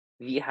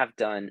we have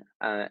done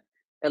a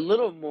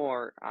little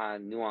more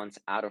nuance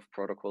out of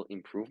protocol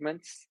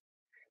improvements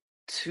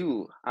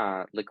to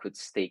liquid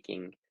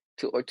staking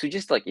or to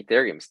just like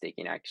Ethereum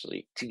staking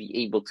actually to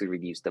be able to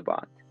reduce the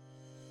bond.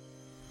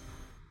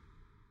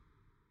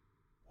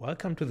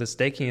 Welcome to the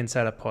Staking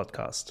Insider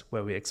podcast,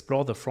 where we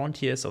explore the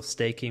frontiers of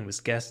staking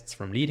with guests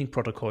from leading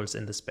protocols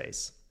in the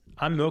space.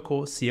 I'm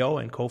Mirko, CEO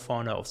and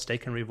co-founder of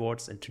Stake and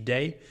Rewards, and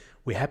today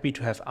we're happy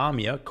to have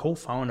Amir,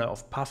 co-founder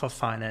of Puffer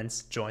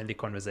Finance, join the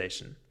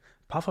conversation.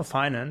 Puffer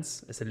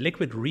Finance is a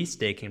liquid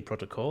restaking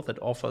protocol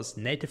that offers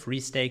native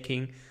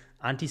restaking,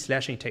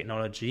 anti-slashing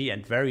technology,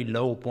 and very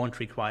low bond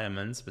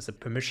requirements with a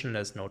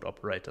permissionless node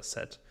operator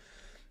set.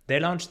 They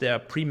launched their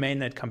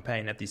pre-mainnet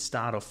campaign at the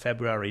start of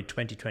February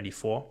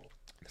 2024.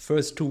 The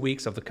first 2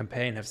 weeks of the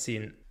campaign have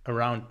seen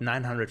around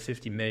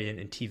 950 million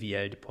in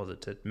TVL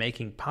deposited,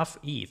 making Puff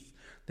ETH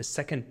the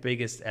second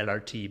biggest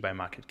LRT by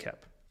market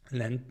cap.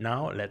 And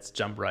now let's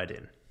jump right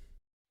in.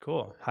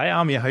 Cool. Hi,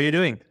 Amir. How are you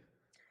doing?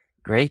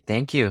 Great,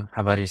 thank you.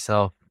 How about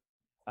yourself?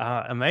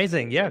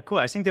 Amazing. Yeah, cool.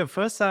 I think the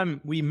first time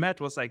we met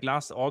was like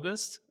last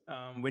August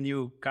when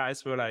you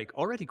guys were like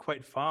already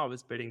quite far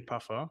with building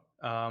Puffer.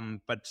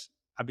 But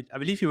I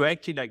believe you were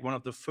actually like one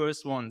of the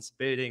first ones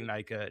building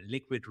like a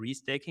liquid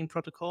restaking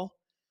protocol.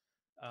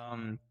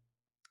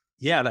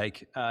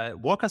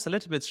 Walk us a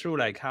little bit through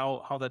like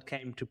how that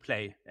came to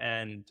play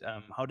and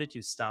how did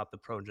you start the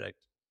project?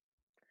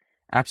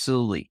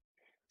 Absolutely.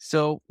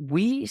 So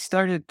we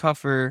started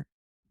Puffer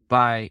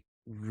by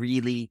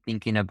really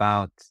thinking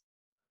about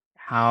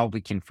how we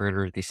can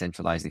further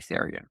decentralize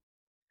Ethereum.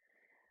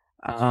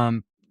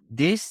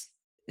 This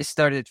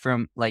started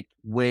from like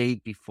way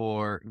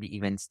before we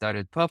even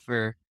started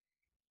Puffer,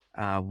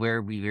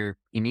 where we were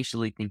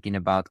initially thinking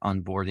about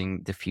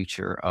onboarding the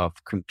future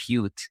of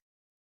compute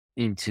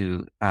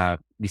into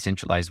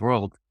decentralized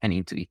world and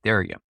into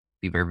Ethereum.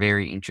 We were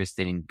very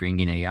interested in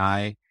bringing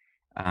AI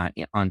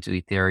onto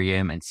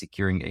Ethereum and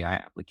securing AI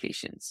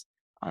applications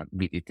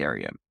with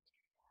Ethereum.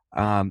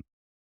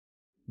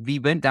 We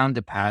went down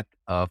the path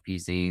of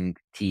using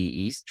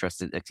TEEs,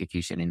 trusted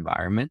execution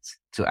environments,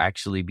 to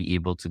actually be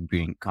able to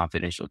bring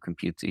confidential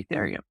compute to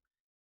Ethereum.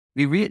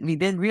 We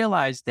then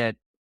realized that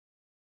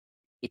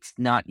it's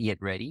not yet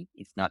ready.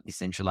 It's not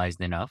decentralized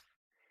enough.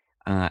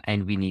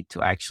 And we need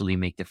to actually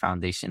make the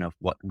foundation of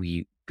what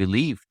we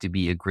believe to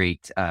be a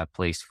great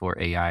place for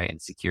AI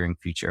and securing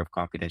future of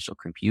confidential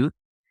compute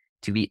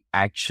to be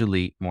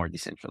actually more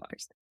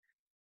decentralized.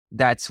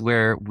 That's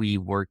where we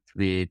worked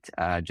with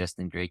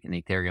Justin Drake and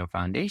Ethereum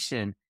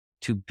Foundation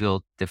to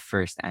build the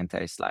first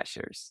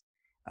anti-slashers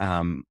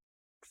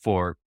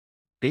for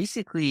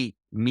basically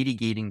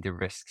mitigating the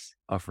risks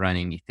of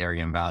running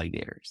Ethereum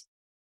validators.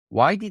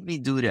 Why did we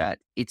do that?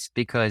 It's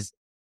because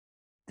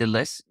the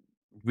less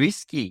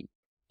risky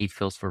it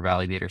feels for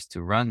validators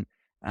to run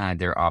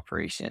their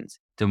operations,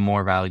 the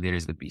more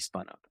validators would be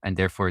spun up, and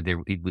therefore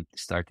it would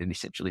start the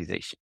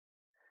decentralization.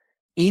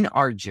 In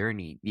our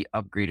journey, we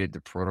upgraded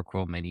the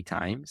protocol many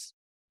times,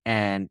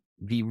 and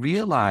we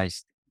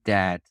realized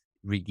that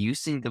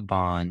reducing the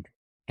bond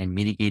and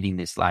mitigating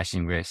the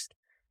slashing risk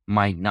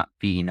might not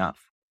be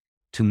enough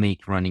to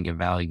make running a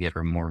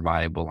validator more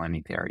viable on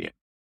Ethereum.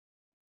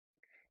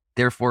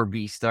 Therefore,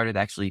 we started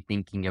actually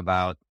thinking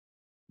about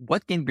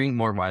what can bring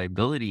more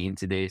viability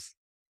into this.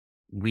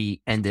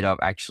 We ended up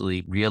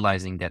actually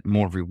realizing that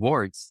more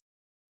rewards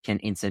can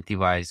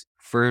incentivize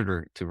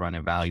further to run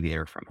a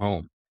validator from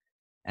home.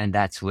 And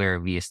that's where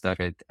we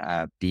started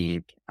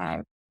being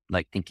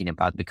thinking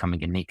about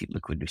becoming a native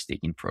liquid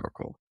staking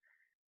protocol,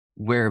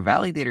 where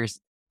validators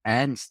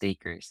and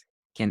stakers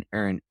can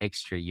earn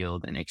extra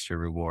yield and extra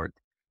reward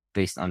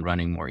based on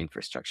running more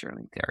infrastructure on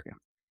Ethereum.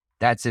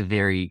 That's a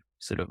very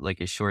sort of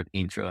like a short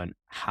intro on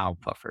how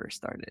Puffer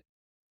started.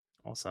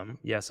 Awesome.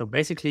 Yeah. So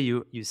basically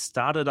you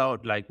started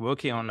out like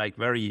working on like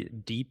very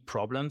deep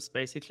problems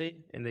basically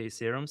in the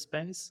Ethereum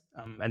space.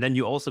 And then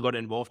you also got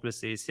involved with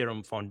the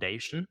Ethereum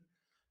Foundation.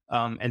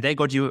 And they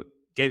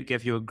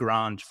gave you a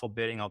grant for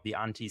building out the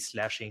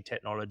anti-slashing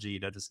technology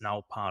that is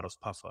now part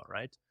of Puffer,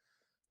 right?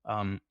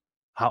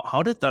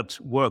 How did that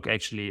work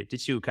actually?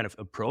 Did you kind of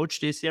approach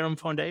the Ethereum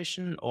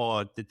Foundation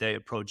or did they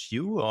approach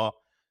you or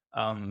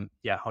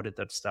how did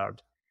that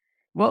start?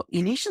 Well,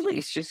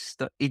 initially,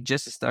 it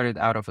just started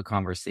out of a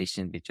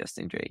conversation with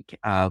Justin Drake.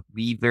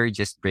 We were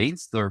just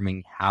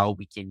brainstorming how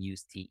we can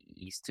use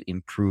TEs to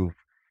improve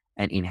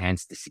and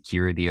enhance the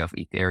security of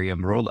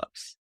Ethereum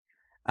rollups.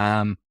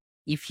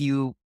 If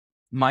you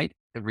might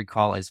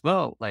recall as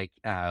well,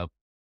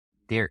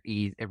 there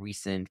is a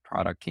recent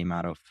product came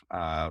out of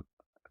a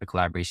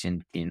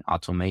collaboration in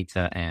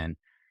Automata and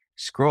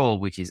Scroll,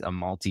 which is a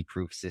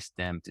multi-proof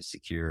system to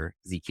secure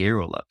ZK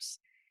rollups.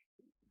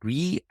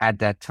 We at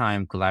that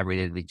time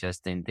collaborated with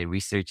Justin. The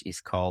research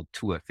is called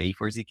 2FA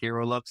for ZK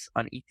rollups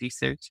on ETH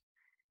Research.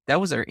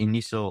 That was our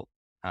initial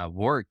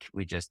work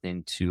with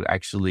Justin to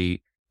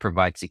actually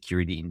provide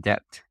security in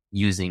depth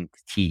using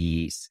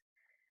TEs.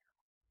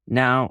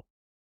 Now,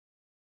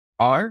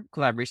 our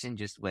collaboration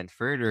just went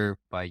further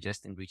by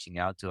Justin reaching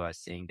out to us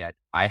saying that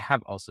I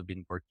have also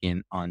been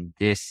working on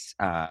this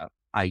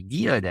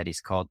idea that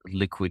is called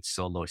liquid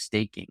solo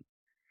staking.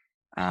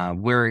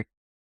 Where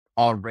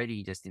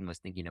already Justin was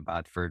thinking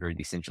about further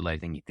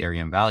decentralizing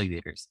Ethereum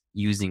validators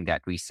using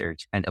that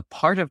research. And a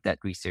part of that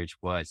research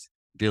was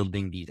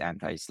building these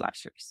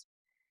anti-slashers.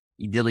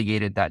 He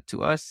delegated that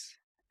to us,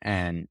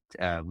 and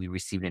we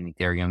received an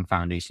Ethereum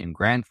Foundation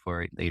grant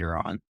for it later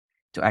on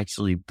to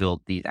actually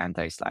build these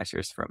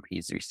anti-slashers from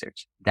his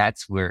research.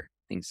 That's where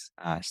things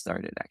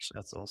started, actually.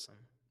 That's awesome.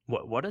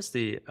 What is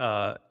the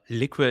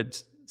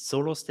liquid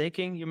solo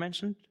staking you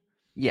mentioned?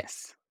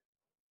 Yes,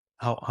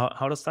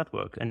 How does that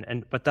work?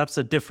 But that's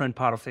a different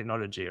part of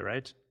technology,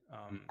 right?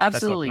 That's got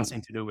absolutely.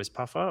 nothing to do with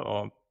Puffer,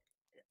 or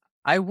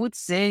I would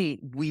say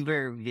we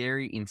were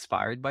very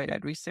inspired by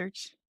that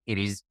research. It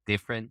is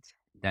different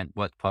than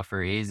what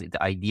Puffer is.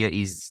 The idea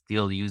is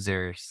still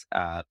users,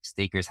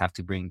 stakers have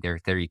to bring their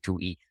 32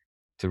 ETH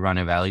to run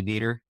a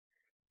validator,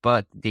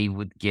 but they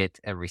would get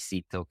a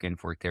receipt token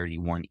for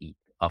 31 ETH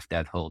of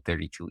that whole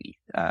 32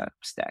 ETH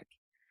stack.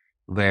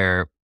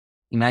 Where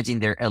imagine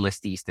their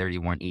LST is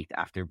 31 ETH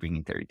after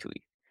bringing 32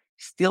 ETH.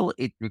 Still,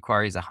 it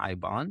requires a high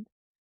bond,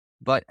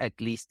 but at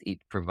least it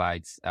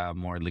provides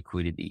more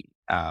liquidity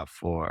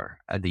for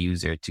the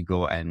user to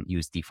go and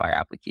use DeFi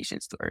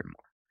applications to earn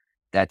more.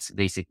 That's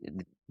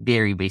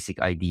very basic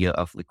idea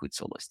of liquid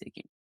solo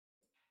staking.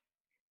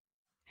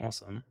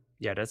 awesome.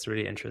 Yeah, that's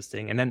really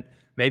interesting. And then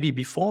maybe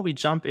before we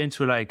jump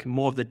into like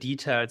more of the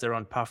details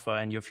around Puffer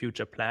and your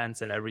future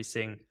plans and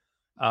everything,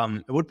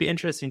 it would be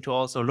interesting to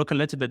also look a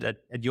little bit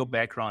at your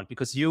background,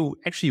 because you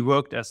actually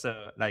worked as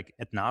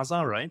at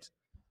NASA, right?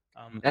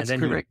 And That's then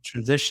you correct.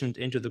 transitioned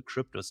into the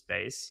crypto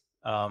space.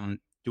 Do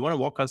you want to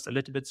walk us a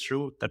little bit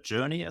through that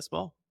journey as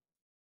well?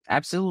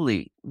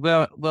 Absolutely.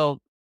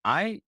 Well,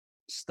 I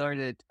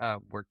started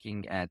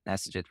working at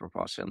NASA Jet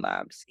Propulsion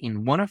Labs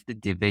in one of the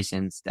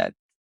divisions that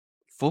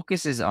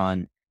focuses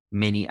on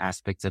many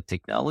aspects of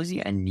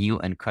technology and new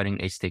and cutting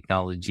edge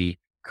technology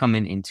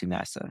coming into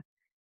NASA.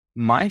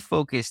 My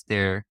focus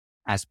there,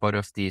 as part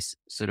of this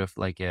sort of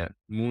like a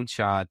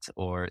moonshot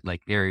or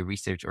like very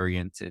research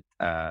oriented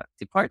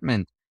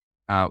department,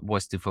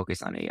 was to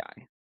focus on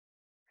AI.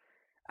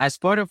 As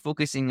part of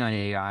focusing on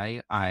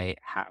AI, I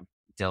have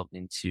delved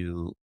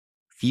into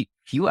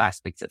few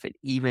aspects of it,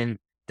 even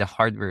the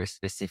hardware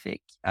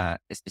specific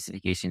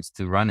specifications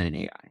to run an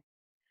AI.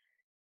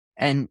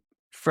 And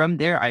from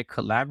there, I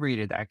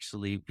collaborated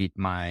actually with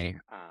my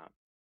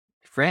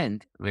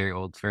friend, very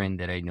old friend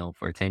that I know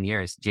for 10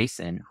 years,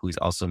 Jason, who's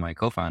also my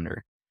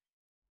co-founder,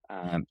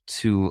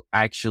 to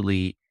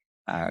actually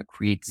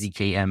create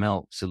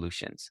ZKML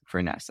solutions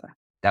for NASA.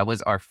 That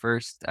was our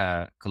first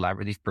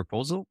collaborative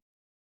proposal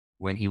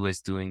when he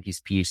was doing his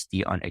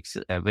PhD on,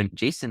 when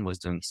Jason was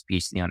doing his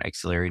PhD on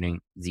accelerating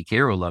ZK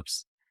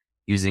rollups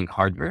using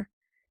hardware.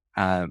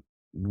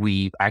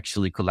 We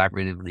actually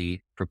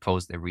collaboratively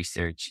proposed a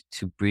research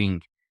to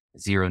bring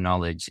zero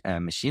knowledge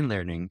machine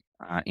learning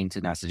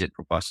into NASA Jet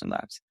Propulsion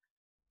Labs.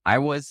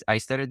 I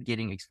started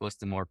getting exposed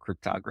to more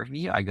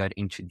cryptography. I got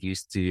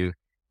introduced to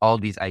all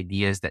these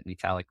ideas that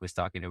Vitalik was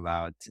talking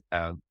about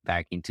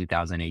back in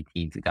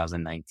 2018,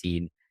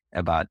 2019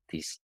 about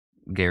this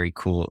very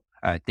cool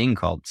thing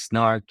called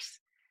snarks.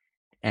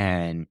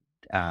 And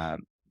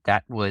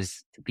that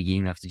was the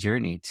beginning of the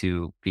journey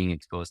to being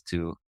exposed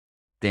to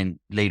then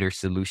later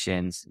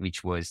solutions,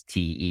 which was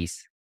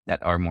TEs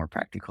that are more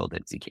practical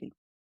than ZK.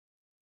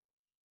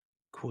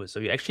 Cool. So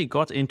you actually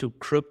got into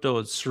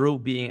crypto through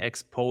being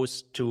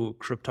exposed to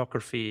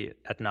cryptography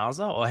at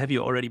NASA, or have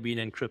you already been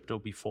in crypto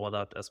before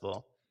that as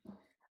well?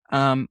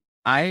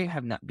 I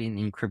have not been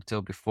in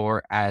crypto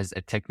before as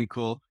a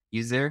technical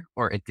user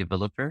or a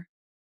developer.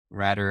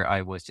 Rather,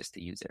 I was just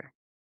a user.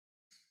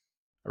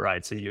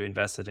 Right. So you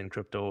invested in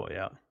crypto.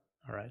 Yeah.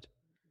 All right.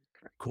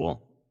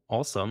 Cool.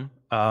 Awesome.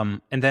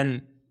 And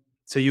then,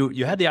 so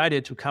you had the idea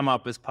to come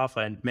up with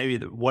Puffer, and maybe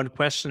the one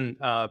question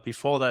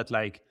before that,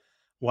 like,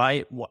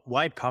 why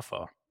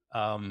Puffer?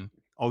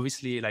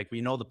 Obviously, like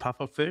we know the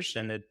puffer fish,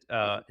 and it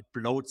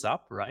bloats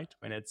up, right,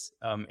 when it's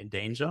in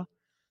danger.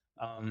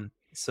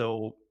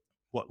 So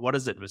what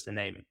is it with the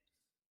naming?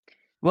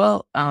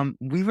 Well,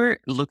 we were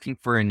looking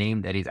for a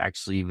name that is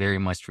actually very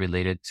much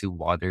related to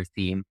water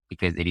theme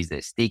because it is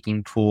a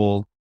staking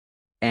pool.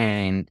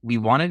 And we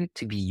wanted it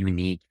to be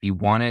unique. We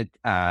wanted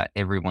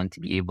everyone to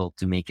be able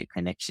to make a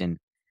connection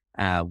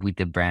with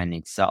the brand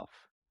itself.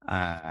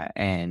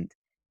 And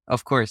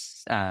of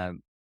course,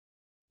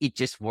 it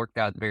just worked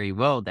out very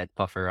well that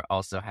Puffer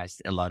also has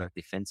a lot of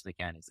defense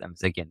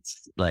mechanisms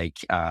against like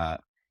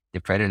the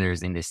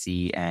predators in the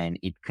sea. And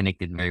it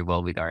connected very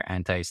well with our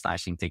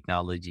anti-slashing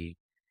technology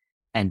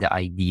and the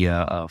idea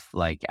of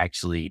like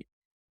actually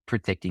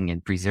protecting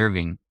and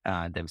preserving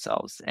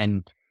themselves.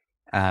 And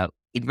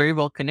it very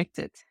well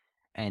connected.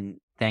 And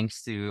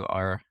thanks to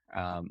our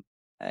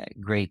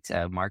great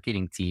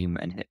marketing team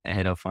and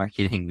head of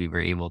marketing, we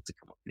were able to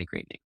come up with a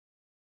great name.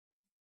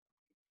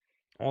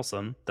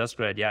 Awesome. That's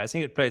great. Yeah, I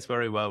think it plays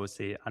very well with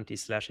the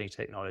anti-slashing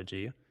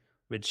technology,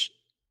 which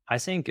I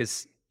think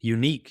is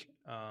unique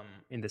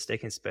in the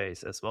staking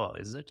space as well,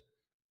 is it?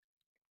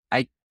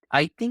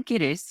 I think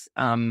it is.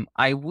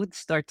 I would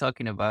start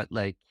talking about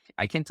like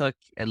I can talk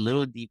a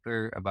little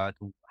deeper about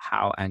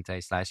how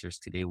anti-slashers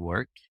today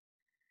work.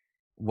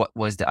 What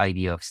was the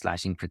idea of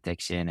slashing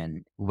protection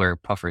and where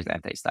Puffer's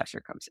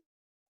anti-slasher comes in.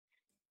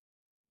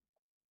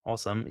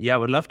 Awesome. Yeah, I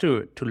would love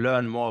to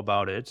learn more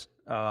about it.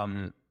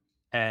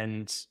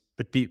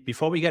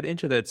 Before we get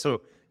into that,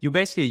 so you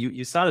basically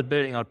you started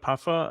building out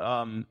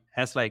Puffer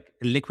as like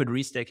a liquid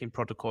restaking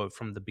protocol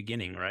from the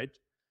beginning, right?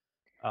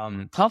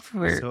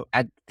 Puffer So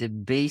at the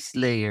base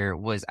layer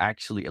was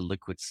actually a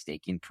liquid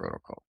staking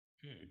protocol,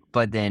 hmm,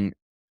 but then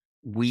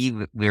we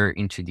were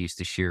introduced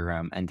to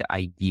Shira and the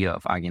idea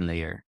of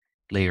Eigenlayer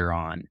later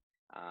on,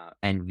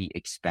 and we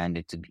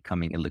expanded to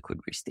becoming a liquid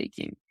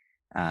restaking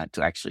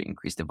to actually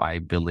increase the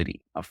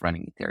viability of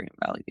running Ethereum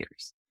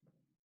validators.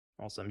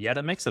 awesome. Yeah,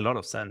 that makes a lot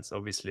of sense,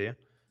 obviously.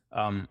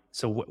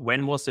 So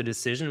when was the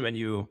decision when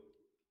you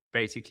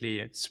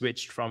basically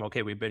switched from,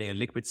 okay, we're building a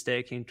liquid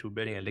staking to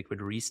building a liquid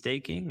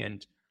restaking?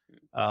 And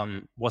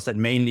was that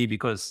mainly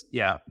because,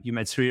 yeah, you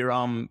met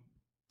Sriram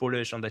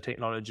bullish on the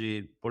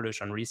technology,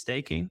 bullish on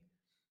restaking?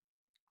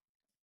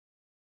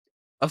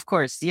 Of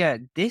course, yeah.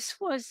 This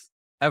was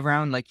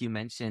around, like you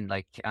mentioned,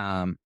 like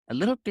a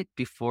little bit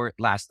before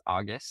last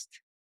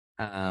August.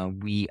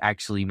 We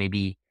actually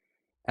maybe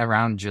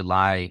around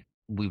July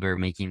we were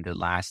making the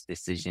last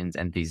decisions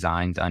and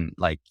designs on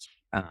like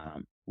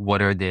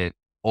what are the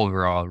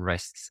overall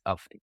risks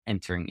of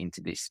entering into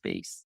this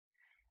space.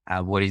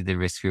 What is the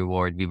risk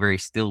reward? We were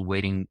still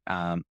waiting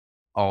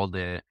all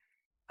the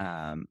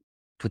um,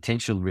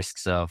 potential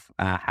risks of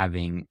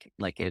having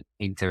like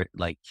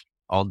like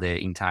all the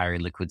entire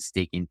liquid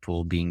staking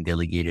pool being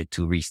delegated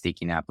to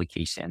restaking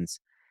applications,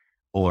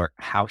 or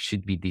how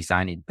should we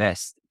design it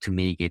best to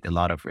mitigate a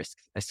lot of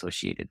risks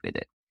associated with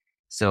it.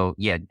 So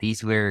yeah,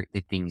 these were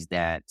the things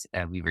that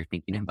we were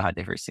thinking about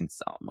ever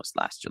since almost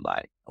last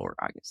July or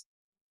August.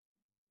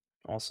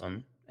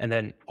 Awesome. And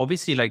then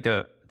obviously like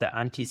the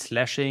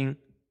anti-slashing,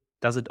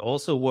 does it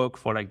also work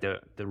for like the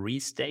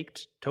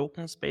restaked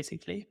tokens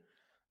basically?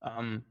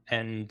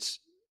 And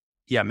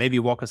yeah, maybe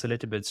walk us a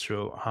little bit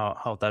through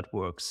how that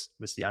works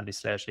with the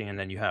anti-slashing, and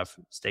then you have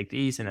staked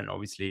ETH, and then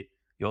obviously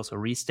you also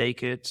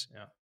restake it.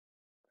 Yeah.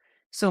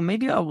 So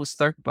maybe I will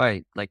start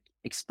by like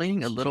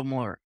explaining a little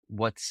more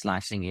what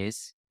slashing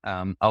is.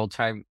 I'll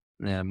try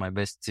my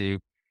best to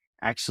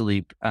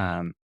actually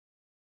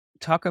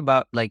talk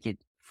about like it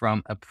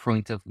from a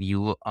point of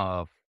view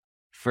of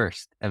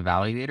first a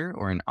validator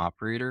or an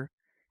operator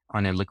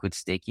on a liquid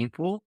staking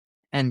pool,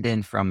 and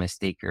then from a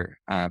staker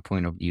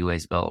point of view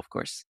as well, of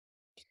course.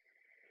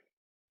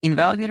 In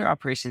validator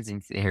operations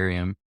in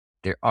Ethereum,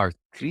 there are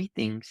three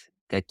things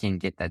that can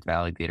get that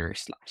validator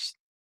slashed.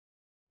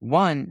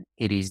 One,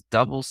 it is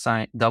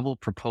double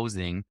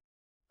proposing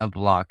a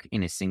block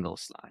in a single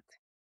slot.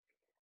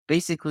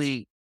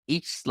 Basically,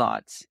 each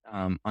slot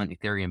on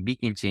Ethereum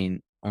Beacon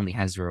chain only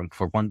has room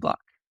for one block.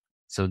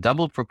 So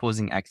double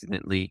proposing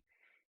accidentally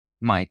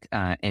might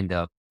end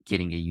up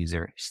getting a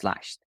user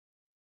slashed.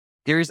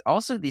 There is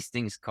also these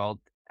things called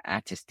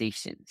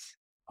attestations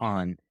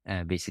on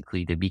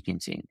basically the Beacon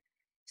chain.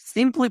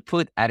 Simply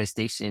put,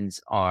 attestations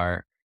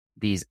are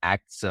these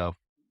acts of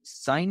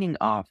signing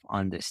off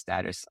on the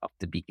status of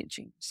the Beacon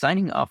chain,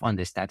 signing off on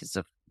the status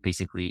of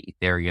basically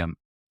Ethereum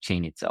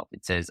chain itself.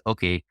 It says,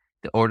 okay,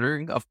 the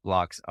ordering of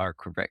blocks are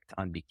correct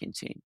on Beacon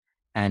chain.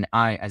 And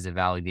I, as a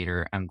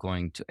validator, am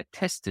going to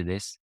attest to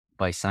this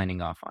by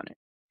signing off on it.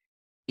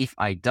 If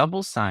I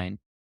double sign,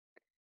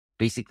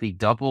 basically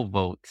double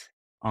vote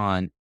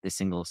on the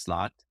single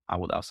slot, I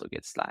would also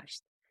get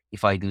slashed.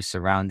 If I do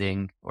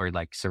surrounding or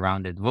like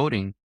surrounded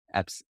voting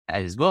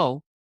as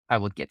well, I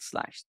would get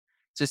slashed.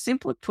 So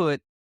simply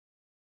put,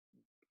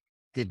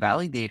 the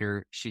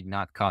validator should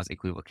not cause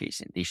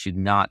equivocation. They should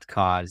not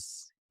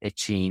cause a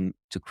chain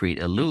to create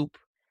a loop.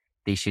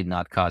 They should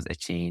not cause a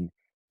chain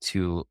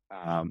to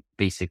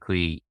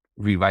basically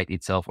rewrite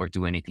itself or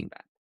do anything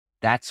bad.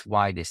 That's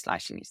why the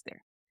slashing is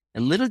there.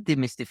 A little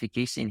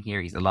demystification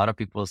here is a lot of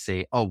people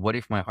say, oh, what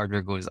if my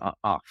hardware goes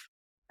off?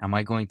 Am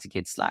I going to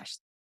get slashed?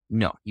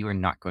 No, you are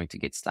not going to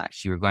get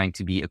slashed. You're going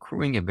to be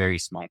accruing a very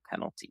small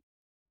penalty,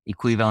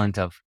 equivalent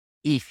of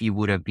if you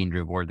would have been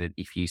rewarded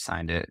if you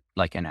signed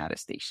like an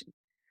attestation.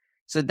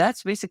 So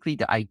that's basically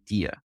the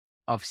idea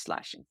of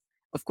slashing.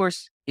 Of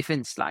course, if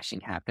a slashing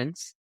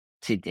happens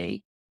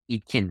today,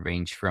 it can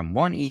range from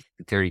 1 ETH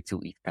to 32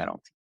 ETH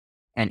penalty.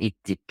 And it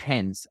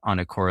depends on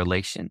a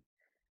correlated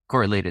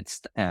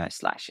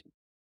slashing.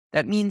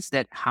 That means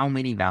that how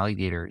many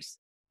validators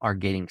are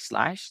getting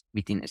slashed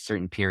within a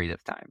certain period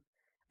of time.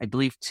 I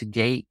believe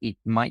today it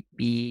might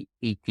be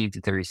 18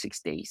 to 36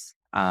 days.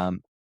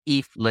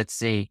 If let's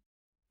say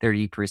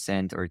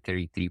 30% or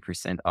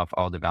 33% of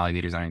all the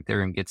validators on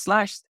Ethereum get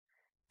slashed,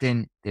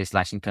 then the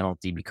slashing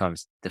penalty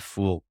becomes the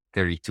full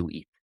 32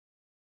 ETH.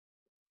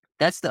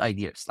 That's the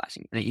idea of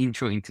slashing, the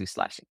intro into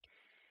slashing.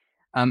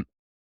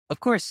 Of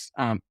course,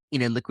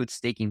 in a liquid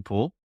staking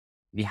pool,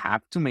 we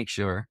have to make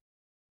sure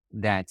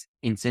that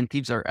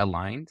incentives are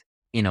aligned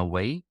in a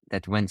way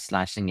that when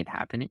slashing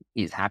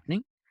is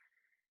happening,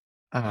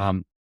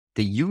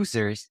 the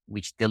users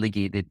which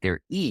delegated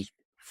their ETH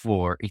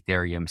for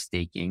Ethereum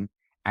staking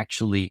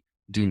actually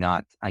do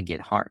not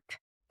get harmed.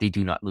 They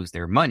do not lose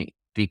their money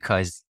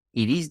because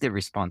it is the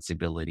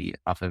responsibility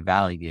of a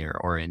validator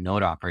or a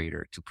node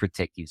operator to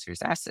protect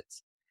users'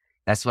 assets.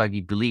 That's why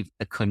we believe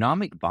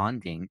economic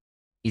bonding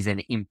is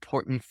an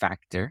important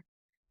factor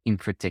in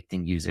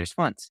protecting users'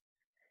 funds.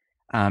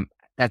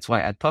 That's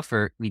why at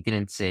Puffer, we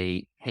didn't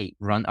say, hey,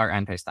 run our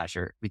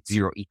anti-slasher with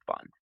 0 ETH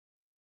bond.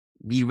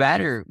 We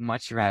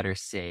much rather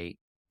say,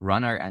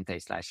 run our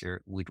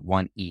anti-slasher with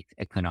 1 ETH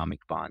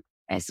economic bond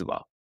as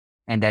well.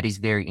 And that is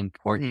very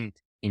important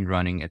in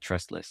running a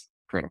trustless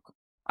protocol.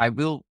 I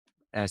will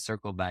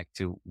circle back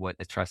to what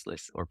a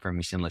trustless or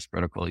permissionless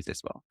protocol is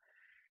as well.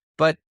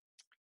 But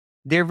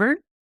there were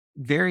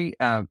very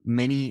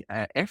many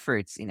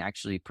efforts in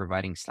actually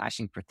providing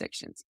slashing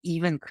protections.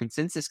 Even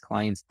consensus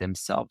clients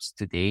themselves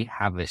today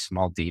have a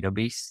small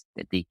database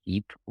that they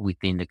keep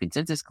within the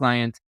consensus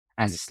client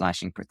as a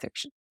slashing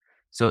protection.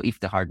 So if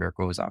the hardware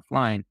goes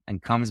offline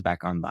and comes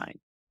back online,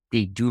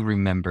 they do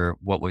remember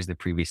what was the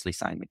previously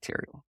signed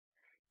material.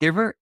 There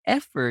were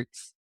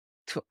efforts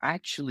to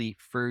actually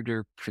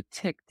further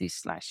protect this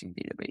slashing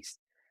database.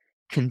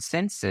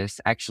 Consensus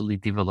actually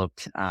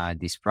developed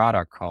this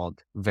product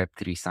called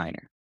Web3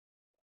 Signer.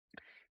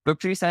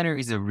 Web3 Signer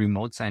is a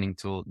remote signing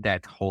tool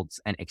that holds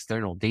an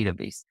external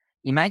database.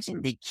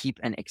 Imagine they keep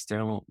an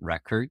external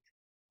record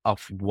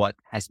of what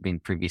has been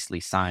previously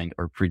signed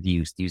or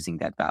produced using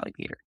that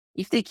validator.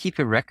 If they keep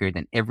a record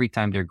and every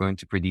time they're going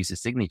to produce a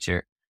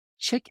signature,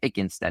 check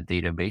against that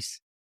database,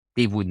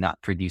 they would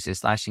not produce a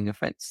slashing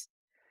offense.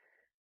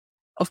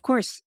 Of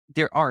course,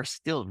 there are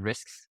still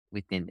risks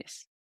within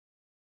this.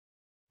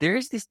 There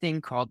is this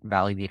thing called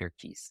validator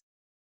keys.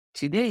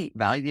 Today,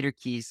 validator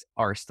keys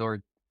are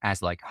stored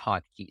as like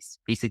hot keys.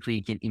 Basically,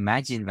 you can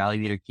imagine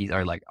validator keys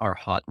are like our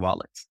hot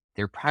wallets.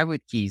 Their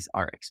private keys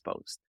are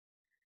exposed.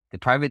 The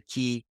private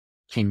key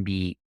can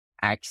be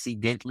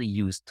accidentally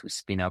used to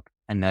spin up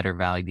another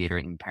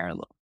validator in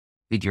parallel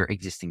with your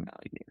existing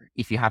validator.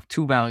 If you have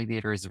 2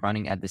 validators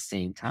running at the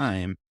same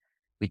time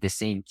with the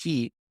same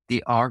key,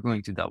 they are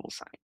going to double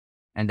sign.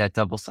 And that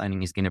double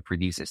signing is going to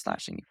produce a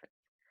slashing effect.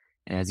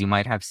 And as you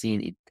might have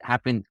seen, it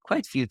happened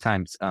quite a few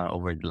times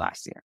over the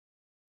last year.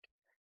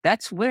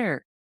 That's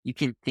where you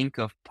can think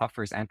of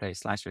Puffer's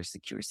anti-slasher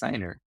secure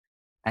signer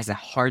as a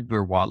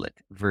hardware wallet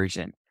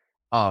version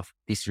of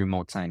this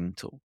remote signing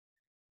tool,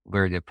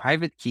 where the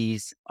private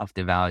keys of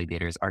the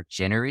validators are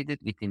generated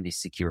within the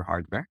secure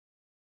hardware.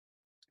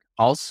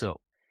 Also,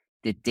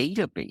 the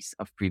database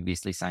of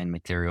previously signed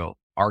material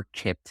are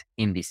kept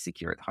in this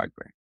secured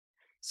hardware.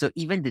 So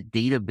even the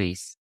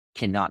database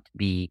cannot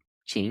be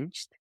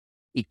changed.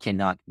 It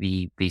cannot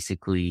be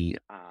basically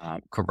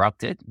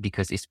corrupted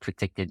because it's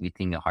protected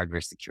within a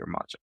hardware secure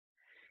module.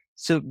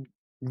 So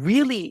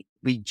really,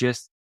 we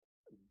just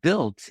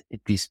built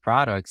this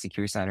product,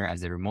 Secure Signer,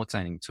 as a remote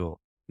signing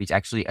tool, which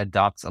actually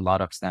adopts a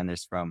lot of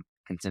standards from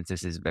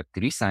Consensus's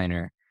Web3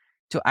 Signer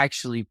to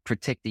actually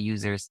protect the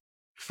users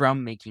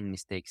from making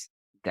mistakes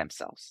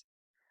themselves.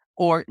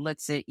 Or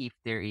let's say if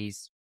there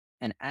is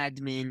an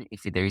admin,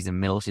 if there is a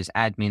malicious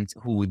admin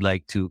who would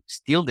like to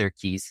steal their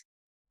keys,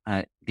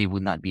 they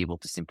would not be able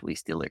to simply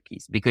steal their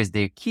keys because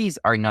their keys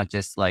are not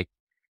just like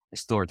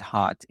stored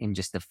hot in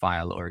just a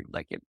file or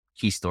like a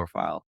key store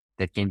file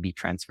that can be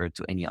transferred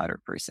to any other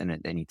person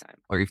at any time.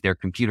 Or if their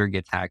computer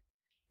gets hacked,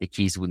 the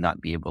keys would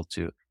not be able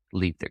to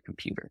leave their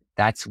computer.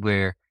 That's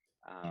where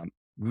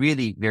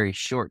really very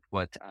short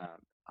what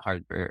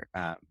hardware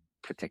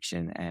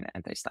protection and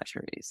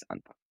anti-slasher is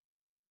on top.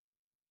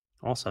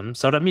 Awesome.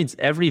 So that means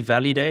every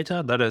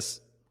validator that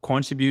is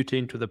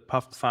contributing to the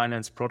Puff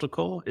Finance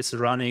protocol is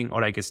running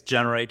or like is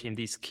generating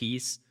these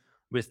keys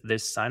with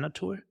this signer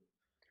tool?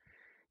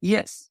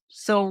 Yes.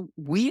 So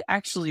we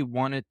actually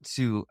wanted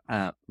to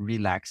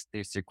relax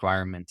this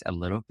requirement a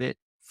little bit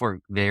for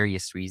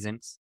various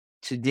reasons.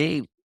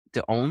 Today,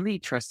 the only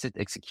trusted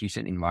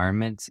execution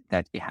environment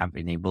that we have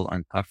enabled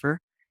on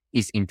Puffer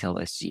is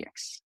Intel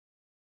SGX.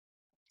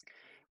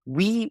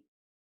 We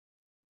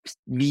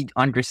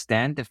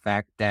understand the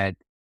fact that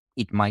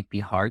it might be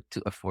hard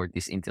to afford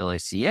this Intel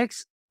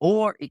SGX,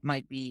 or it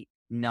might be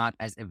not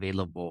as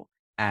available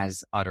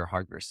as other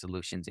hardware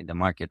solutions in the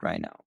market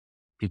right now.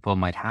 People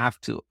might have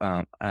to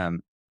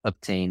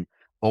obtain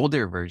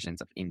older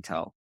versions of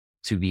Intel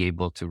to be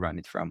able to run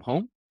it from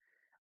home,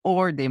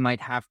 or they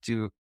might have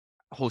to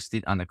host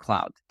it on the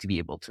cloud to be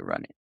able to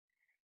run it.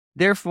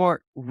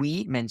 Therefore,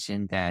 we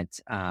mentioned that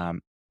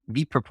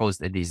we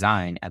proposed a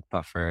design at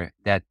Puffer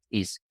that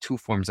is 2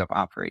 forms of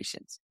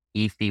operations.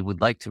 If they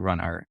would like to run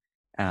our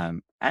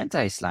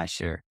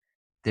anti-slasher,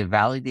 the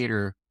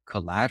validator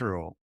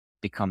collateral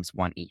becomes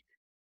 1 ETH.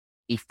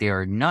 If they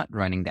are not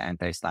running the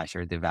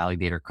anti-slasher, the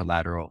validator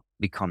collateral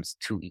becomes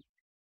 2 ETH.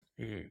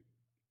 Mm-hmm.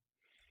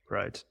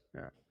 Right.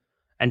 Yeah.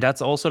 And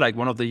that's also like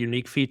one of the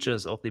unique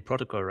features of the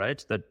protocol,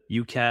 right? That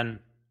you can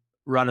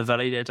run a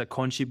validator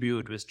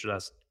contribute with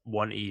just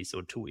 1 ETH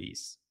or 2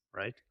 ETH,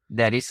 right?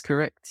 That is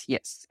correct.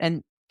 Yes.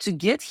 And to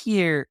get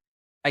here,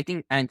 I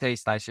think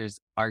anti-slashers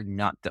are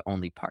not the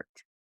only part.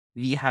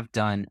 we have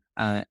done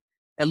a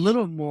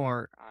little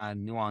more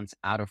nuance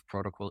out of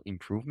protocol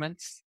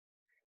improvements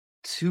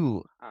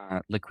to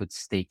liquid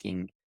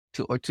staking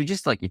or to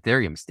just like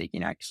Ethereum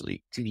staking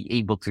actually to be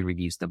able to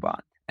reduce the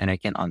bond. And I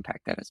can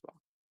unpack that as well.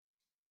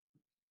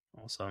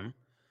 Awesome.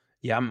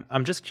 Yeah,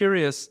 I'm just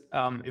curious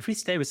if we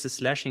stay with the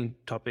slashing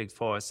topic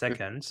for a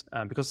second,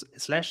 because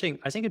slashing,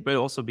 I think it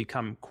will also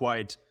become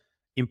quite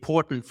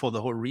important for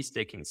the whole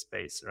restaking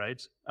space,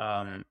 right?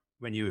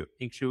 When you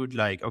include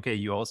like, okay,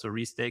 you're also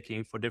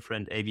restaking for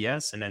different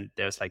AVS, and then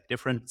there's like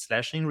different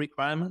slashing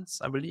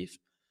requirements, I believe.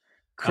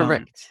 Um,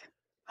 Correct.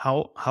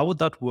 how would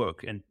that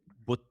work? And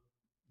would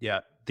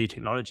the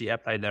technology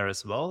apply there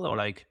as well? Or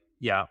like,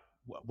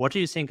 what do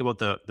you think about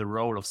the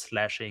role of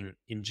slashing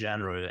in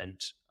general,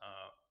 and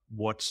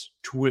what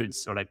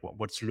tools or like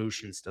what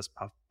solutions does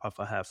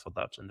Puffer have for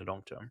that in the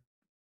long term?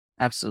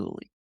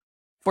 Absolutely.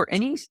 For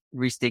any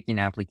restaking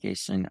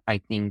application, I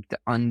think the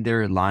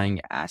underlying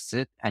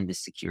asset and the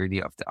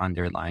security of the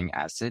underlying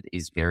asset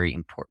is very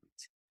important.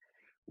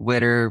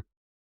 Whether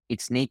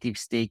it's native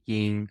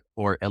staking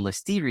or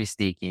LST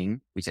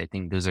restaking, which I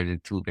think those are the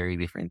two very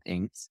different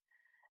things,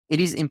 it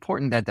is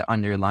important that the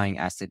underlying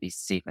asset is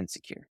safe and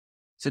secure.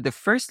 So the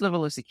first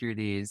level of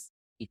security is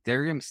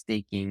Ethereum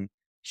staking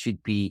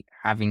should be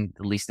having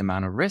the least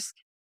amount of risk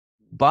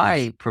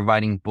by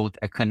providing both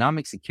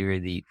economic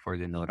security for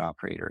the node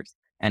operators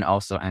and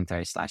also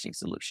anti-slashing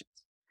solutions.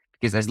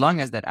 Because as long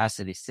as that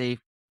asset is safe,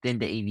 then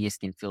the AVS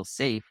can feel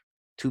safe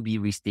to be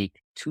restaked,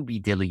 to be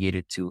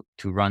delegated to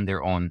run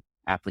their own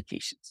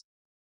applications.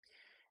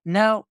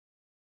 Now,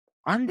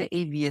 on the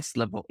AVS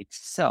level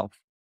itself,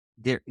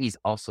 there is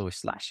also a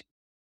slashing.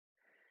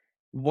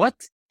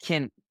 What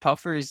can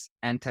Puffer's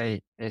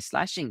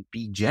anti-slashing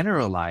be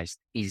generalized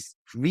is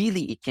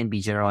really it can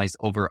be generalized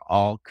over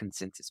all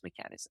consensus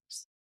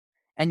mechanisms.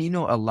 And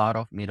a lot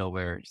of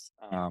middlewares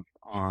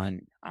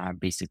on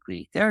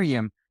basically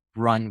Ethereum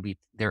run with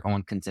their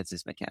own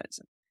consensus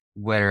mechanism.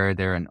 Whether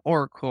they're an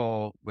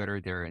Oracle, whether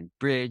they're in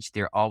Bridge,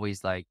 they're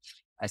always like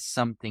a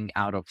something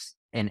out of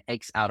an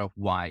X out of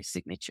Y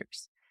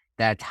signatures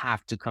that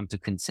have to come to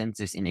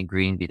consensus in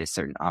agreeing with a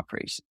certain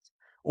operations.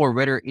 Or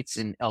whether it's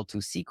an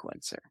L2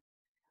 sequencer.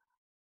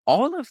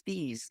 All of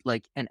these,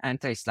 like an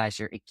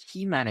anti-slasher, a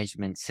key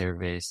management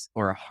service,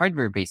 or a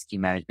hardware-based key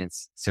management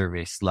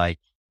service like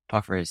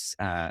Puffer's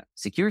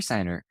Secure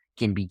Signer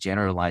can be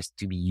generalized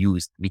to be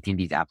used within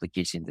these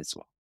applications as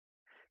well.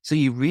 So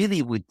you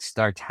really would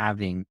start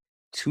having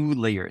two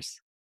layers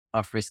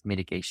of risk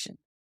mitigation.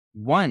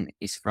 One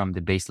is from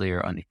the base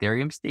layer on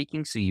Ethereum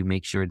staking, so you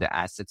make sure the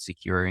assets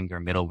securing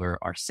your middleware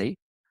are safe.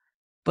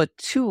 But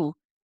two,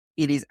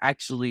 it is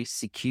actually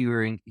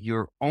securing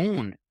your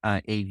own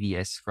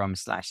AVS from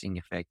slashing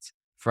effects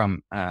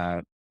from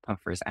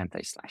Puffer's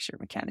anti-slasher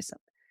mechanism.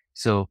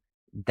 So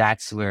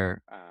that's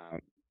where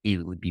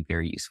it would be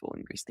very useful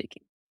in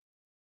restaking.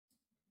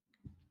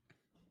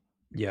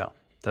 Yeah,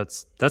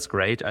 that's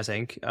great. I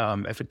think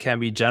if it can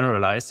be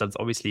generalized, that's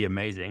obviously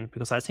amazing,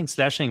 because I think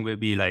slashing will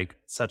be like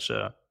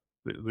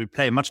will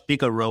play a much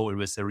bigger role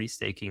with the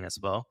restaking as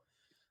well.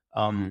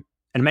 And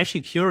I'm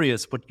actually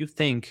curious what you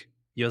think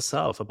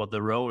yourself about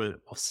the role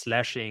of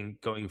slashing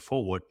going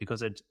forward,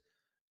 because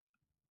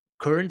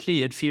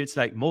currently it feels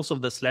like most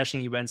of the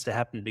slashing events that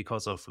happen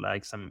because of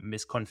like some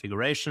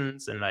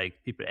misconfigurations and like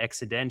people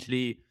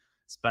accidentally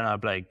spun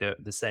up like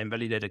the same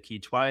validator key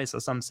twice or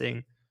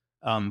something.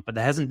 But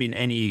there hasn't been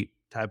any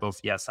type of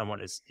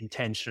someone is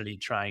intentionally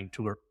trying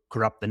to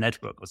corrupt the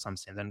network or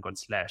something and then got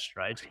slashed,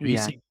 right? Do you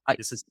Yeah, think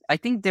this is I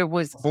think there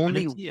was a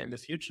only possibility in the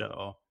future?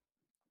 Or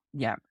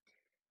yeah,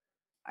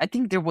 I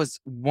think there was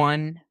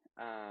one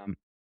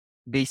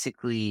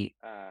basically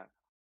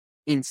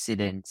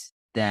incident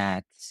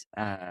that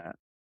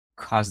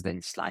caused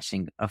a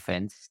slashing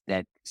offense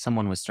that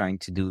someone was trying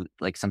to do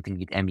like something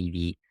with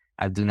MEV.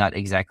 I do not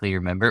exactly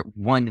remember.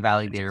 One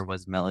validator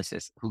was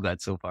malicious who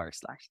got so far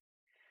slashed.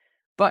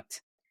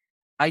 But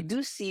I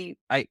do see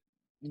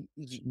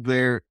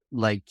where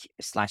like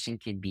slashing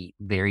can be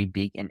very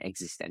big and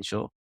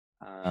existential.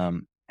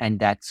 And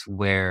that's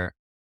where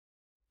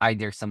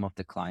either some of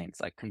the clients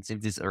like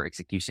consensus or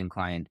execution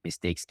client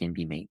mistakes can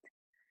be made.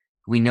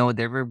 We know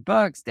there were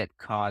bugs that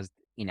caused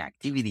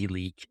inactivity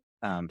leak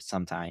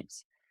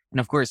sometimes. And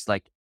of course,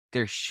 like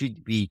there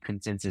should be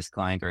consensus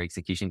client or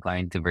execution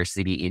client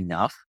diversity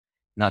enough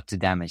not to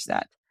damage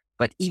that.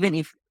 But even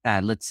if,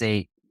 let's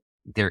say,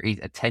 there is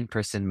a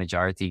 10%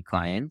 majority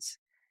clients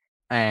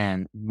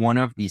and one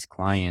of these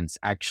clients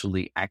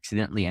actually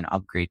accidentally an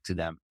upgrade to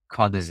them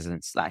causes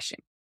an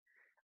slashing.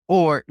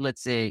 Or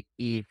let's say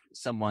if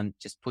someone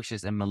just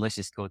pushes a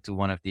malicious code to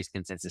one of these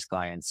consensus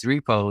clients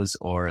repos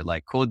or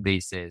like code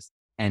bases,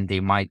 and they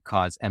might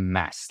cause a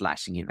mass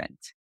slashing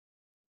event.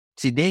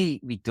 Today,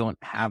 we don't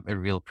have a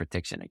real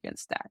protection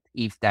against that.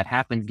 If that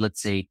happens,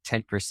 let's say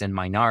 10%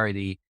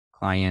 minority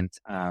client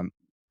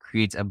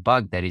creates a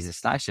bug that is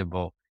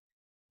slashable,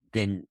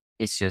 then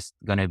it's just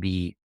going to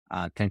be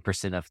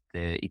 10% of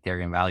the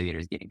Ethereum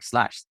validators getting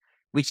slashed,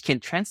 which can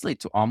translate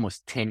to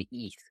almost 10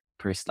 ETH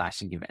per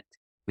slashing event,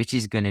 which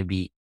is going to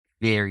be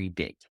very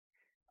big.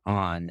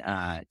 on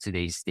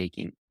today's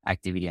staking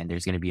activity, and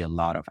there's going to be a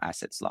lot of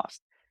assets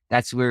lost.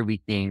 That's where we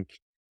think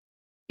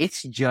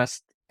it's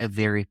just a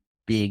very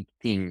big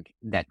thing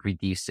that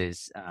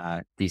reduces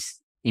this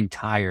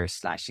entire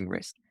slashing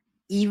risk.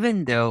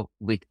 Even though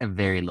with a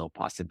very low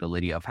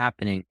possibility of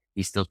happening,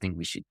 we still think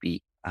we should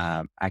be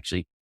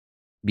actually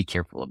be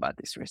careful about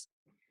this risk.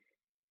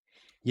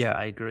 Yeah,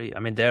 I agree. I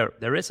mean,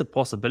 there is a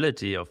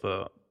possibility of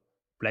a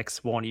black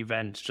swan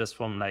event just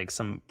from like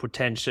some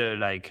potential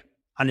like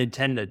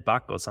unintended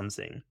bug or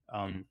something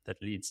that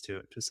leads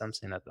to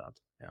something like that.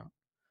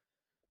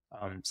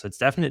 Yeah. So it's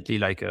definitely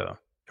like a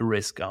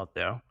risk out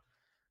there.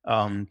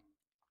 And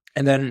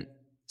then,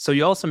 so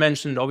you also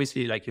mentioned,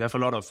 obviously, like you have a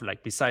lot of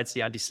like, besides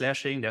the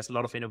anti-slashing, there's a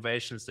lot of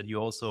innovations that you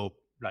also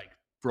like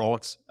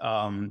brought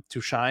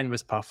to shine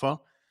with Puffer.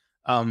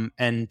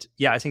 And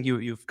yeah, I think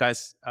you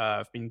guys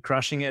have been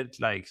crushing it.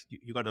 Like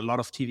you got a lot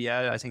of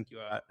TVL. I think you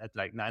are at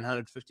like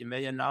 950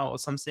 million now or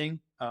something.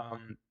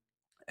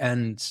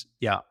 And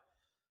yeah,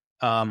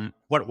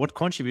 what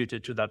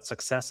contributed to that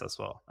success as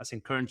well? I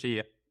think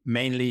currently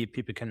mainly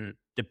people can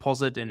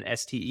deposit in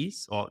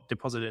STEs or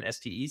deposit in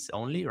STEs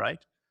only, right?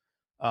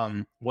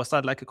 Was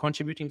that like a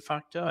contributing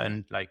factor,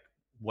 and like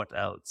what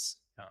else?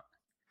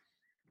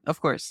 Of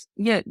course.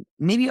 Yeah,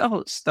 maybe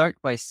I'll start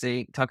by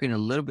talking a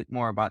little bit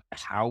more about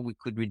how we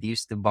could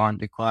reduce the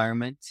bond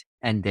requirement,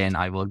 and then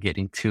I will get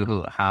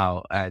into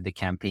how the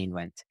campaign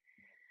went.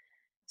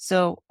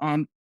 So,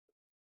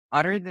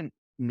 other than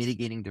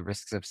mitigating the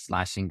risks of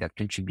slashing that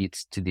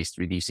contributes to this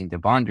reducing the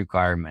bond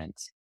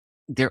requirement,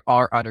 there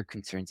are other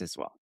concerns as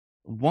well.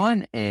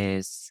 One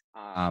is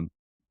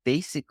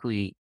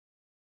basically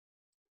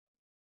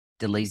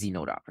the lazy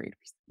node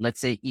operators.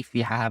 Let's say if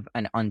you have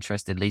an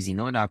untrusted lazy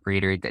node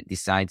operator that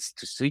decides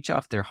to switch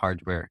off their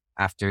hardware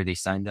after they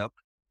signed up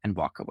and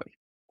walk away.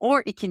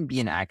 Or it can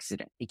be an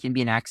accident. It can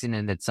be an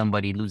accident that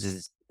somebody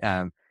loses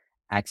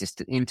access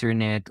to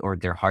internet, or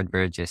their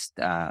hardware just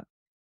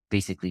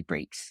basically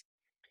breaks.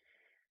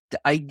 The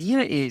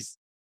idea is,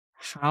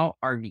 how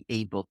are we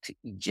able to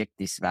eject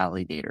this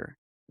validator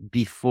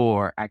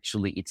before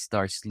actually it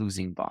starts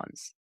losing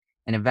bonds?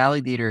 And a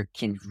validator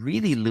can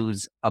really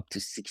lose up to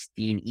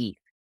 16 ETH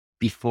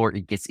before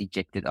it gets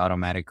ejected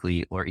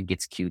automatically, or it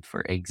gets queued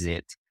for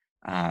exit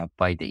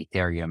by the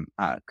Ethereum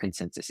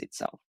consensus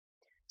itself.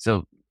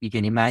 So you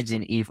can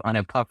imagine, if on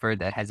a puffer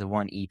that has a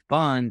 1 ETH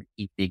bond,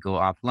 if they go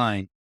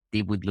offline,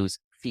 they would lose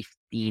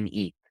 15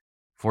 ETH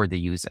for the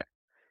user.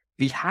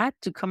 We had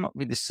to come up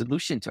with a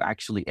solution to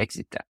actually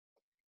exit that.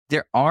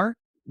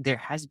 There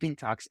has been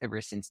talks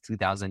ever since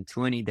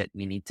 2020 that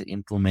we need to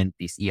implement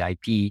this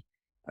EIP,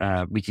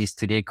 which is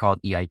today called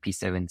EIP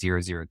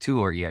 7002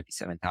 or EIP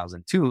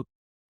 7002,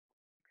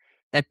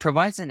 that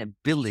provides an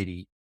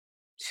ability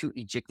to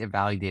eject a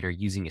validator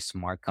using a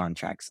smart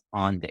contracts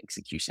on the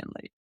execution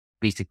layer.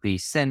 Basically,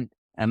 send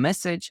a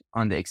message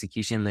on the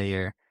execution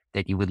layer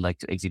that you would like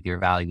to exit your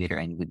validator,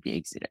 and it would be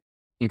exited,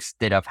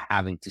 instead of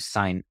having to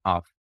sign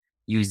off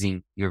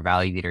using your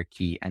validator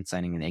key and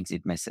signing an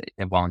exit message,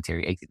 a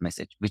voluntary exit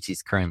message, which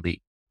is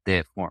currently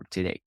the form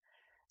today.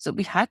 So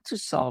we had to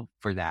solve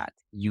for that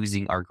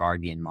using our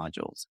Guardian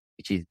modules,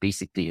 which is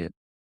basically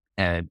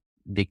a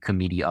big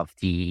committee of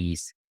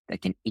TEs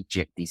that can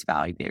eject these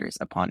validators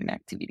upon an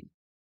activity.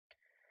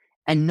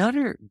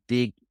 Another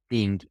big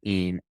thing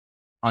in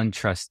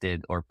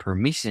untrusted or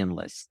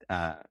permissionless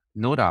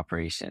node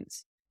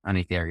operations on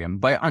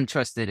Ethereum, by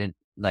untrusted and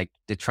like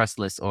the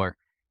trustless or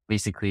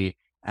basically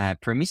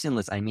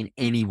permissionless, I mean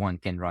anyone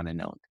can run a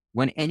node.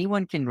 When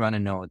anyone can run a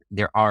node,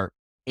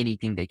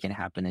 anything that can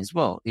happen as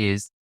well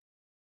is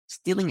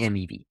stealing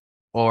MEV,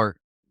 or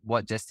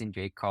what Justin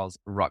Drake calls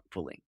rug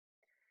pulling.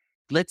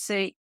 Let's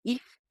say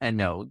if a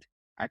node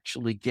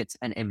actually gets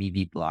an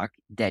MEV block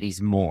that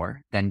is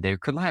more than their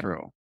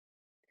collateral,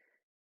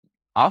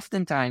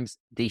 oftentimes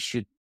they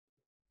should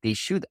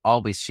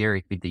always share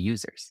it with the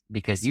users,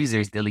 because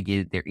users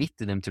delegated their ETH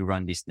to them to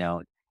run this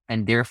node,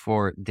 and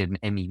therefore the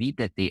MEV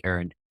that they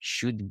earned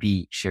should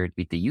be shared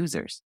with the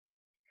users.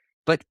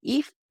 But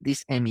if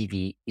this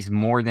MEV is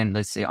more than,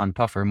 let's say on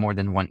Puffer, more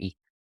than 1 ETH,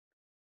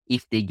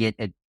 if they get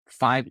a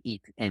 5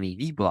 ETH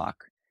MEV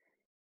block,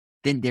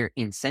 then they're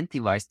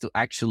incentivized to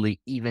actually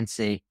even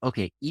say,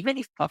 okay, even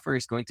if Puffer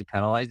is going to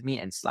penalize me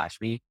and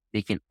slash me,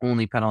 they can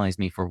only penalize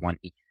me for 1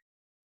 ETH.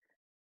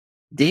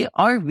 They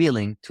are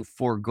willing to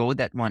forego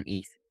that 1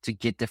 ETH to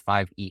get the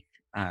 5 ETH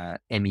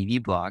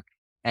MEV block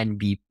and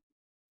be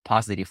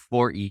positive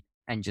 4 ETH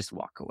and just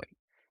walk away,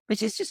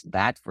 which is just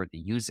bad for the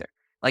user.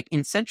 Like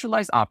in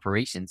centralized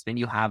operations, when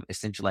you have a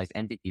centralized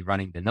entity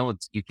running the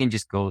nodes, you can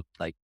just go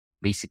like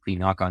basically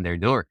knock on their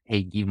door.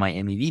 Hey, give my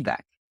MEV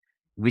back,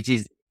 which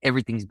is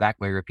everything's backed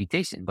by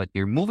reputation. But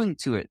you're moving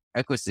to an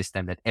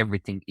ecosystem that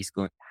everything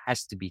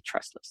has to be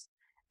trustless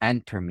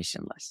and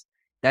permissionless.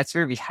 That's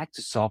where we had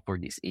to solve for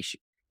this issue.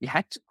 We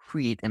had to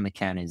create a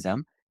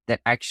mechanism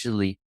that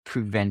actually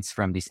prevents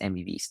from this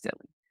MEV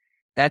stealing.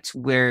 That's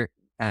where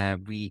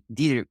we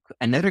did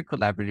another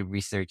collaborative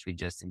research with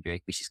Justin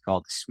Drake, which is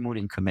called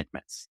smoothing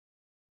commitments.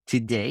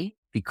 Today,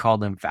 we call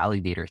them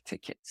validator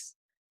tickets.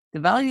 The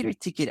validator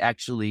ticket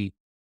actually,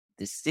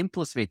 the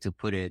simplest way to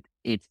put it,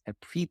 it's a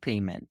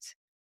prepayment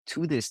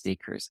to the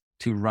stakers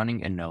to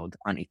running a node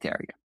on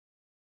Ethereum.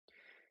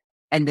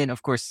 And then,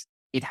 of course,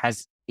 it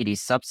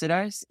is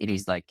subsidized. It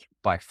is like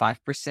by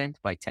 5%,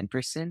 by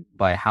 10%,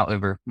 by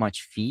however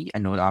much fee a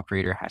node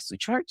operator has to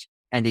charge.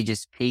 And they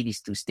just pay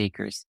these two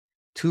stakers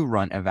to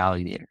run a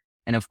validator.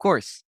 And of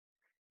course,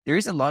 there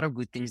is a lot of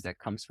good things that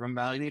comes from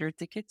validator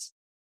tickets.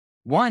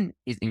 One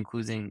is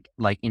including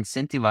like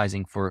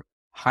incentivizing for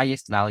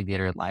highest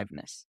validator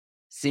liveness.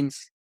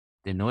 Since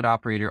the node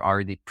operator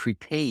already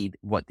prepaid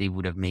what they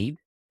would have made,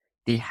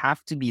 they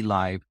have to be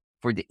live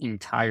for the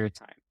entire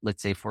time.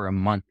 Let's say for a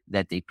month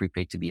that they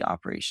prepaid to be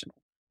operational,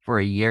 for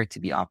a year to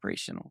be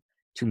operational,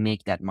 to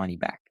make that money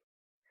back.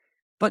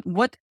 But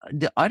what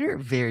the other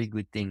very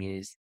good thing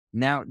is,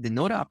 now the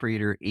node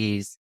operator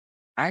is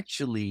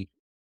actually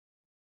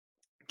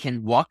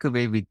can walk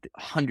away with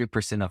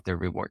 100% of their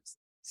rewards,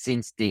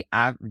 since they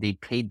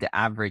paid the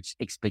average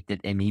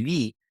expected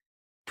MEV,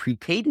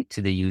 prepaid it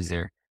to the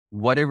user.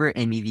 Whatever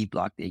MEV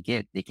block they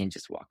get, they can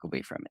just walk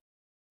away from it.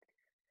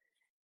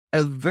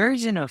 A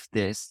version of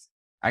this,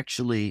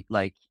 actually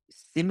like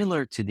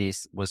similar to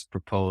this, was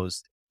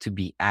proposed to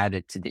be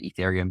added to the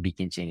Ethereum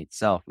beacon chain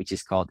itself, which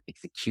is called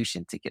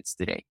execution tickets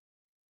today.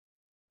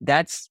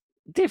 That's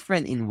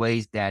different in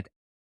ways that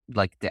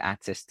like the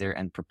attester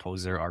and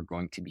proposer are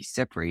going to be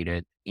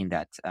separated in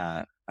that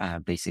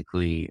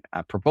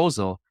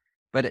proposal,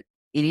 but it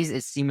is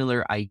a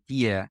similar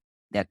idea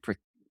that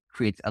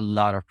creates a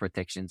lot of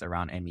protections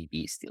around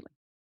MEV stealing.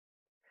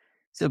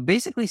 So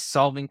basically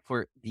solving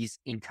for these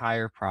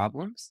entire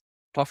problems,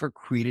 Puffer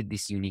created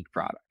this unique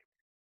product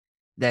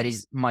that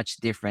is much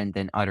different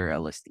than other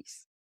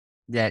LSDs,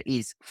 that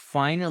is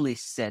finally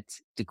set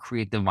to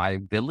create the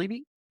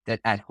viability that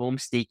at home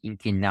staking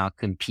can now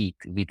compete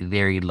with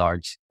very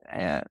large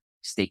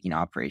staking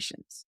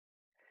operations.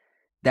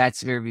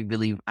 That's where we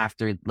believe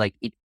after like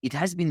it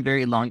has been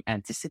very long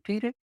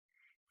anticipated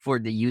for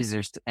the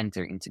users to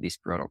enter into this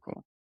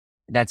protocol.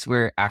 That's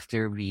where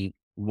after we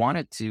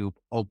wanted to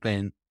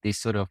open this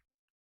sort of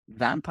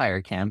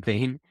vampire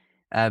campaign,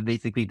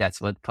 basically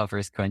that's what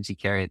Puffer's Crunchy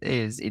Carrot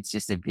is. It's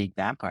just a big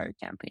vampire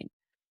campaign.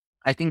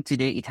 I think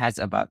today it has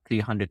about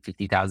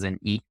 350,000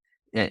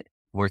 ETH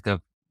worth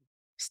of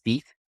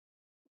stETH.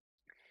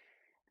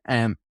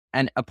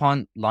 And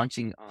upon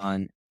launching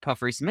on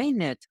Puffer's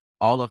mainnet,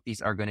 all of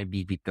these are going to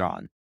be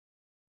withdrawn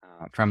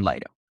from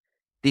Lido.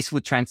 This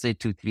would translate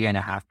to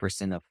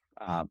 3.5%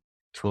 of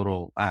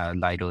total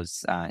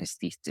Lido's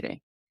stETH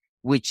today,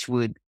 which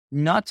would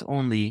not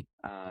only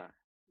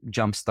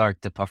jumpstart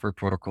the Puffer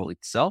protocol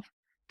itself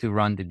to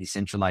run the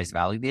decentralized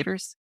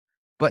validators,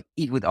 but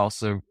it would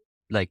also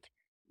like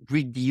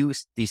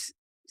reduce this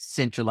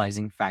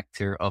centralizing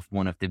factor of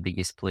one of the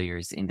biggest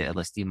players in the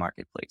LSD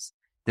marketplace.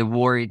 The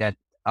worry that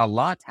a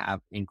lot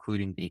have,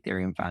 including the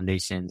Ethereum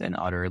Foundations and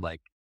other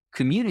like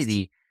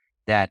community,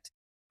 that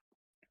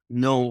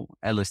no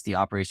LSD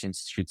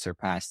operations should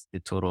surpass the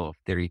total of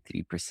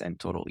 33%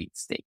 total ETH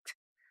staked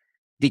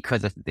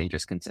because of the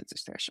dangerous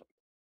consensus threshold.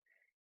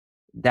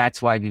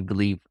 That's why we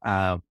believe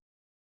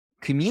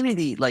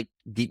community like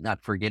did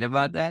not forget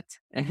about that,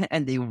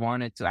 and they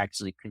wanted to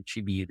actually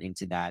contribute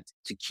into that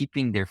to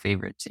keeping their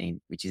favorite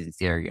chain, which is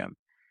Ethereum,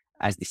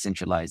 as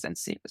decentralized and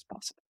safe as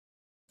possible.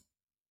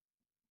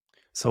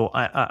 So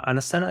I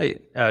understand.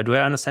 Do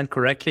I understand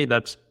correctly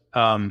that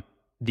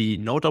the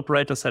node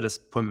operator set is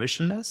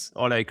permissionless,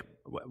 or like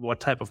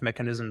what type of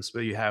mechanisms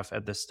will you have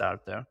at the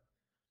start there?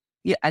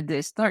 Yeah, at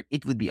the start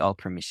it would be all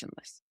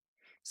permissionless.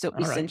 So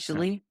All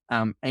essentially,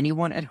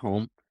 anyone at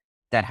home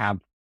that have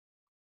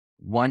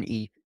one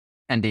ETH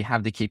and they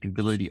have the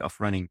capability of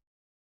running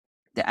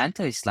the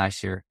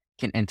anti-slasher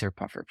can enter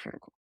Puffer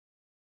protocol.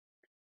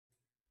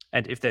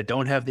 And if they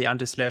don't have the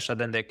anti-slasher,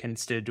 then they can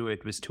still do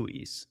it with 2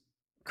 ETH.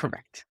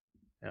 Correct.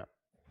 Yeah.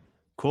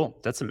 Cool.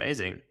 That's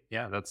amazing.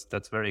 Yeah,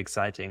 that's very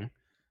exciting.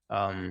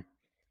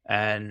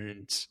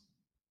 And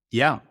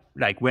yeah,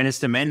 like when is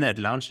the mainnet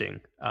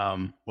launching?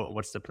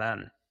 What's the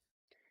plan?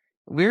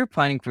 We're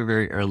planning for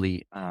very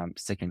early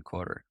second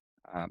quarter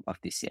of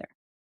this year.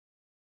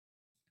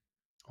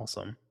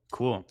 Awesome.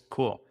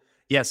 Cool.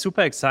 Yeah,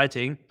 super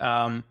exciting.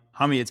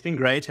 Hami, it's been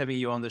great having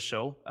you on the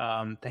show.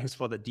 Thanks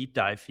for the deep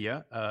dive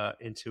here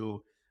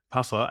into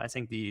Puffer. I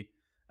think the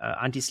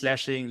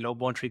anti-slashing, low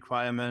bond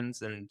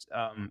requirements, and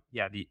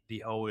the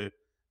whole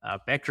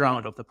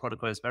background of the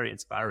protocol is very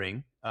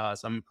inspiring.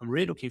 So I'm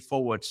really looking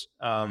forward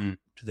to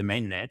the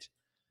mainnet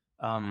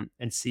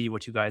and see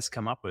what you guys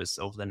come up with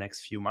over the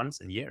next few months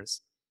and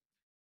years.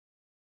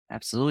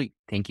 Absolutely.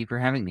 Thank you for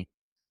having me.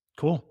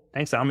 Cool.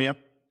 Thanks, Amir.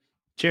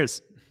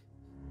 Cheers.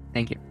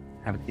 Thank you.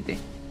 Have a good day.